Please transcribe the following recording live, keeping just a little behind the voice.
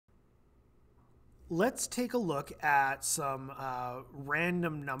let's take a look at some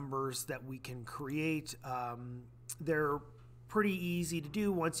random numbers that we can create. They're pretty easy to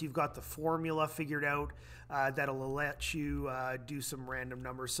do once you've got the formula figured out. That'll let you do some random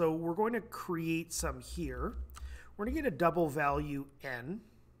numbers. So we're going to create some here. We're going to get a double value n.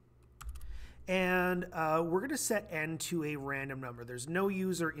 And we're going to set n to a random number. There's no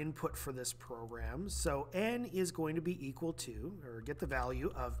user input for this program. So n is going to be equal to, or get the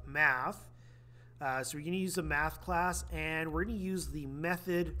value of math. So we're going to use the math class, and we're going to use the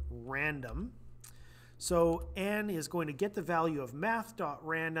method random. So n is going to get the value of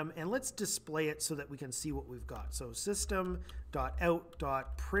math.random, and let's display it so that we can see what we've got. So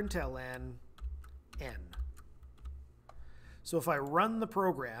system.out.println n. So if I run the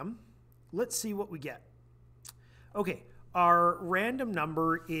program, let's see what we get. Okay, our random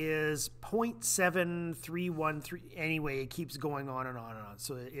number is 0.7313. Anyway, it keeps going on and on and on.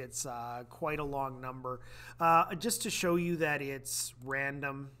 So it's quite a long number. Just to show you that it's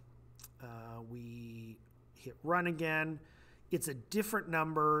random, we hit run again. It's a different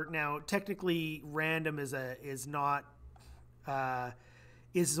number. Now, technically, random is a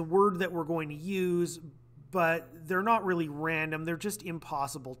word that we're going to use, but they're not really random. They're just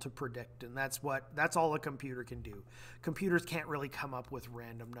impossible to predict, and that's all a computer can do. Computers can't really come up with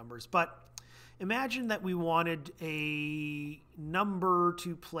random numbers. But imagine that we wanted a number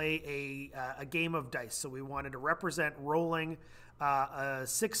to play a game of dice. So we wanted to represent rolling a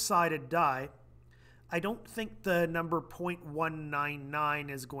six-sided die. I don't think the number 0.199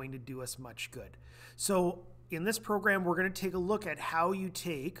 is going to do us much good. So in this program, we're going to take a look at how you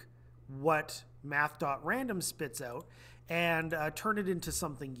take what math.random spits out and turn it into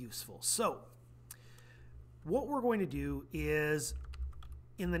something useful. So what we're going to do is,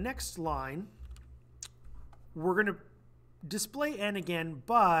 in the next line, we're going to display n again,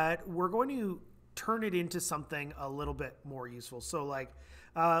 but we're going to turn it into something a little bit more useful. So like,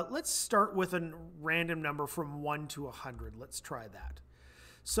 let's start with a random number from 1 to 100. Let's try that.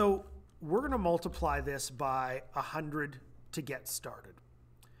 So we're going to multiply this by 100 to get started.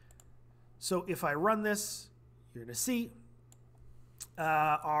 So if I run this, you're going to see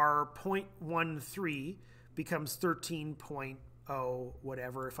our 0.13 becomes 13.0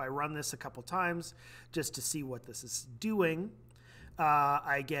 whatever. If I run this a couple times just to see what this is doing,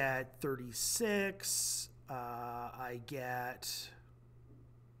 I get 36, I get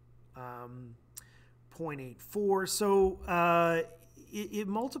 0.84. So it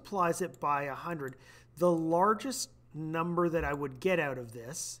multiplies it by 100. The largest number that I would get out of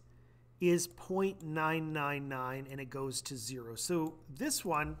this is 0.999, and it goes to 0. So this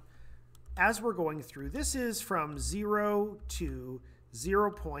one, as we're going through, this is from 0 to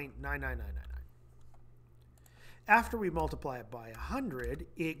 0.99999. After we multiply it by 100,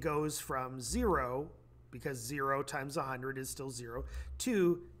 it goes from 0, because 0 times 100 is still 0,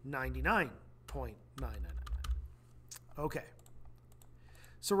 to 99.9999. Okay.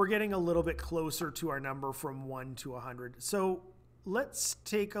 So we're getting a little bit closer to our number from 1 to 100. So let's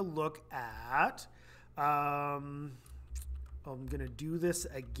take a look at, I'm going to do this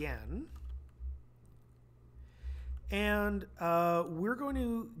again. And we're going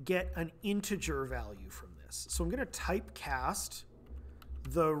to get an integer value from this. So I'm going to typecast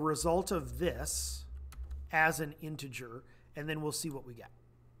the result of this as an integer, and then we'll see what we get.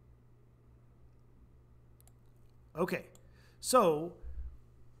 Okay, so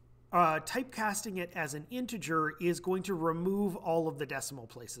typecasting it as an integer is going to remove all of the decimal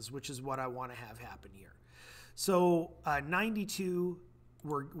places, which is what I want to have happen here. So 92,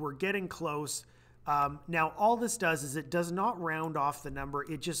 we're getting close. Now all this does is it does not round off the number,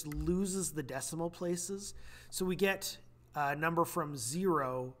 it just loses the decimal places. So we get a number from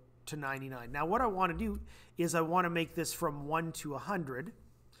 0 to 99. Now what I want to do is I want to make this from 1 to 100.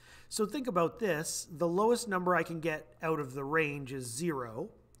 So think about this. The lowest number I can get out of the range is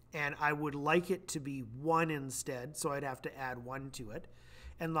 0. And I would like it to be 1 instead, so I'd have to add 1 to it.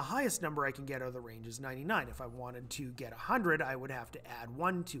 And the highest number I can get out of the range is 99. If I wanted to get 100, I would have to add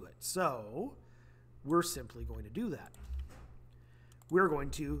 1 to it. So we're simply going to do that. We're going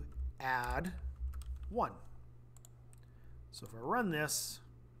to add 1. So if I run this,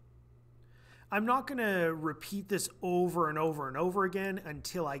 I'm not going to repeat this over and over and over again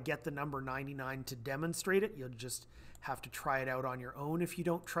until I get the number 99 to demonstrate it. You'll just have to try it out on your own if you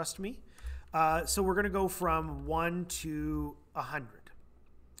don't trust me. So we're going to go from 1 to 100.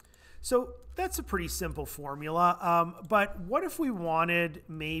 So that's a pretty simple formula. But what if we wanted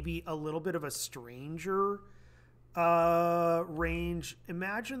maybe a little bit of a stranger range?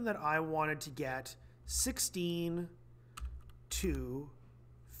 Imagine that I wanted to get 16 to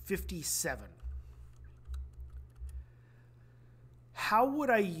 57. how would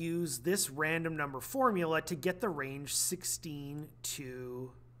I use this random number formula to get the range 16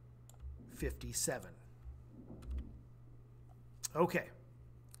 to 57? Okay.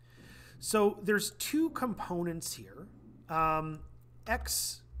 So there's two components here,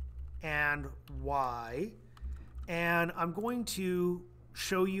 X and Y, and I'm going to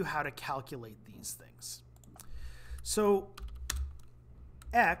show you how to calculate these things. So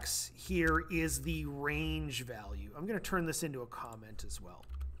X here is the range value. I'm going to turn this into a comment as well.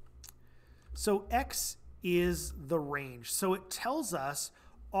 So X is the range. So it tells us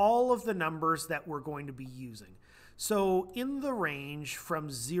all of the numbers that we're going to be using. So in the range from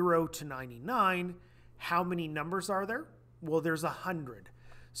 0 to 99, how many numbers are there? Well, there's 100.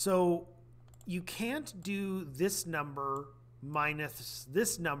 So you can't do this number minus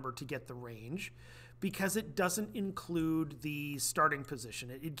this number to get the range because it doesn't include the starting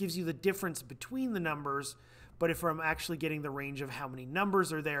position. It gives you the difference between the numbers, but if I'm actually getting the range of how many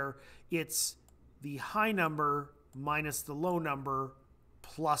numbers are there, it's the high number minus the low number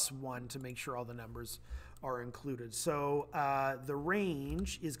plus 1 to make sure all the numbers are included. So the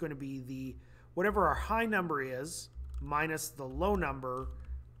range is going to be the whatever our high number is minus the low number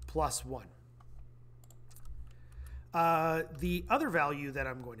plus 1. The other value that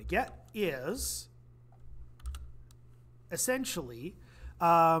I'm going to get is essentially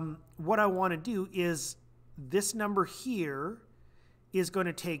what I want to do is this number here is going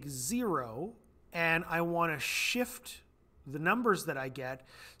to take 0 and I want to shift the numbers that I get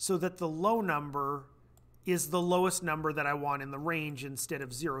so that the low number is the lowest number that I want in the range instead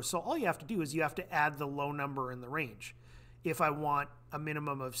of 0. So all you have to do is you have to add the low number in the range. If I want a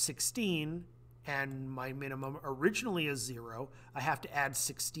minimum of 16 and my minimum originally is 0, I have to add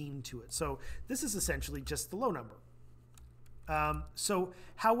 16 to it. So this is essentially just the low number. So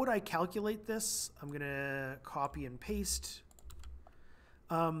how would I calculate this? I'm going to copy and paste.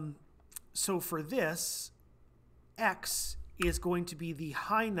 So for this, X is going to be the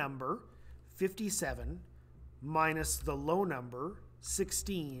high number, 57, minus the low number,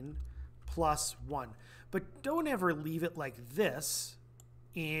 16, plus 1. But don't ever leave it like this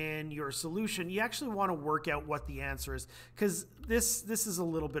in your solution. You actually want to work out what the answer is because this is a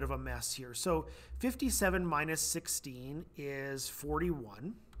little bit of a mess here. So 57 minus 16 is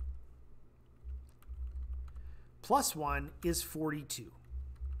 41. Plus 1 is 42.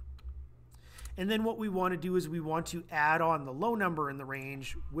 And then what we want to do is we want to add on the low number in the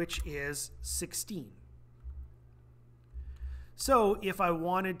range, which is 16. So if I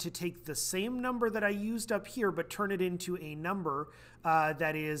wanted to take the same number that I used up here, but turn it into a number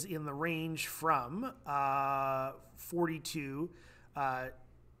that is in the range from 42 to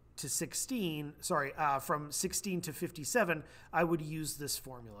 16, sorry, from 16 to 57, I would use this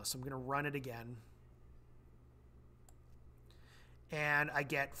formula. So I'm going to run it again. And I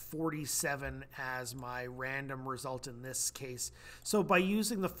get 47 as my random result in this case. So by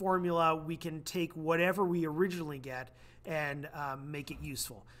using the formula, we can take whatever we originally get and make it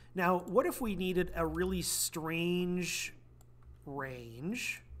useful. Now, what if we needed a really strange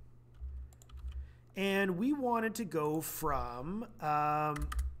range and we wanted to go from,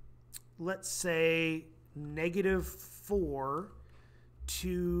 let's say, -4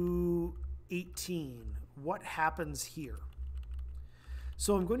 to 18? What happens here?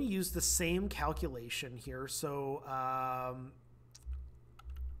 So I'm going to use the same calculation here. So I'll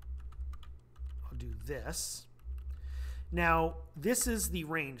do this. Now, this is the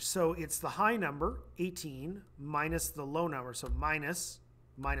range. So it's the high number, 18, minus the low number. So minus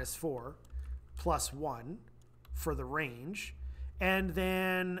 4 plus 1 for the range. And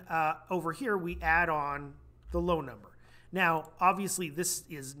then over here, we add on the low number. Now, obviously, this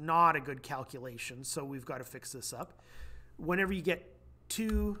is not a good calculation, so we've got to fix this up. Whenever you get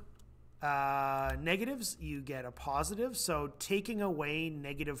two negatives, you get a positive. So taking away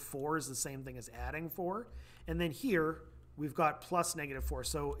 -4 is the same thing as adding 4. And then here, we've got plus -4.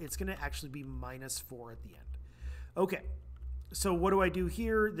 So it's going to actually be -4 at the end. Okay, so what do I do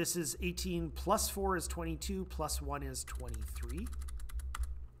here? This is 18 plus 4 is 22, plus 1 is 23.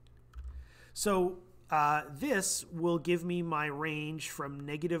 So this will give me my range from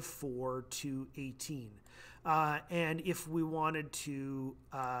 -4 to 18. And if we wanted to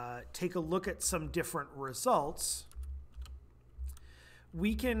take a look at some different results,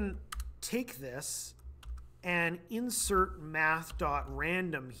 we can take this and insert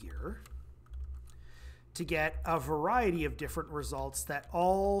math.random here to get a variety of different results that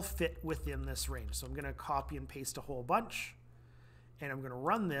all fit within this range. So I'm going to copy and paste a whole bunch, and I'm going to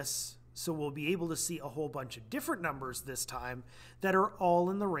run this So we'll be able to see a whole bunch of different numbers this time that are all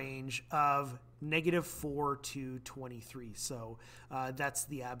in the range of -4 to 23. So that's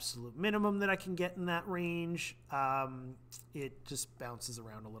the absolute minimum that I can get in that range. It just bounces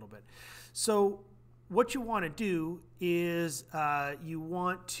around a little bit. So what you want to do is you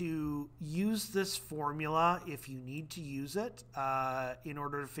want to use this formula if you need to use it in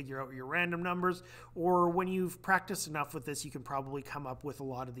order to figure out your random numbers, or when you've practiced enough with this, you can probably come up with a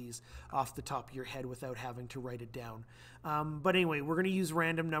lot of these off the top of your head without having to write it down. But anyway, we're going to use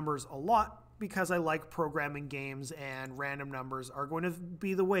random numbers a lot because I like programming games, and random numbers are going to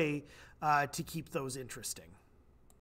be the way to keep those interesting.